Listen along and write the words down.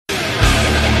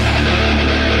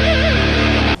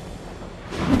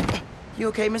You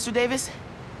okay, Mr. Davis?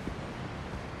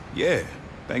 Yeah,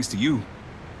 thanks to you.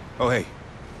 Oh, hey,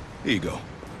 here you go.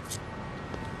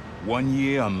 1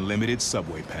 year unlimited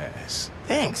subway pass.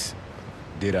 Thanks.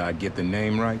 Did I get the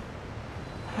name right?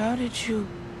 How did you...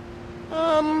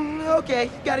 okay,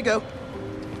 gotta go.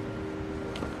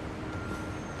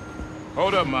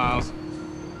 Hold up, Miles.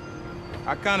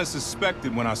 I kinda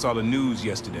suspected when I saw the news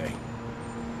yesterday.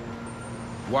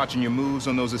 Watching your moves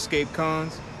on those escape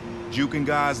cons, juking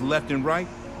guys left and right,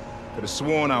 could have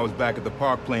sworn I was back at the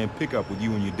park playing pickup with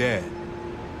you and your dad.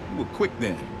 You were quick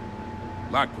then.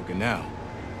 A lot quicker now.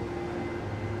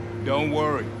 Don't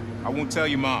worry, I won't tell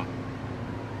your mom.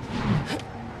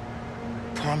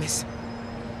 Promise?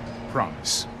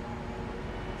 Promise.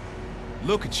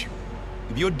 Look at you.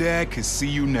 If your dad could see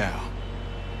you now...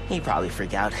 He'd probably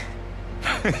freak out.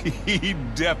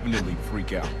 He'd definitely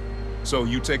freak out. So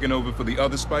you taking over for the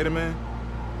other Spider-Man?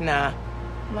 Nah.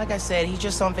 Like I said, he's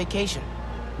just on vacation.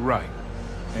 Right.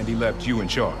 And he left you in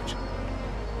charge.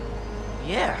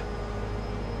 Yeah.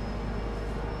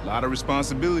 A lot of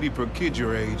responsibility for a kid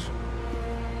your age.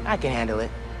 I can handle it.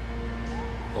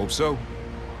 Hope so.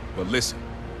 But listen,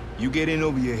 you get in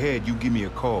over your head, you give me a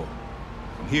call.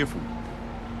 I'm here for you.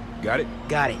 Got it?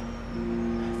 Got it.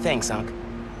 Thanks, Unc.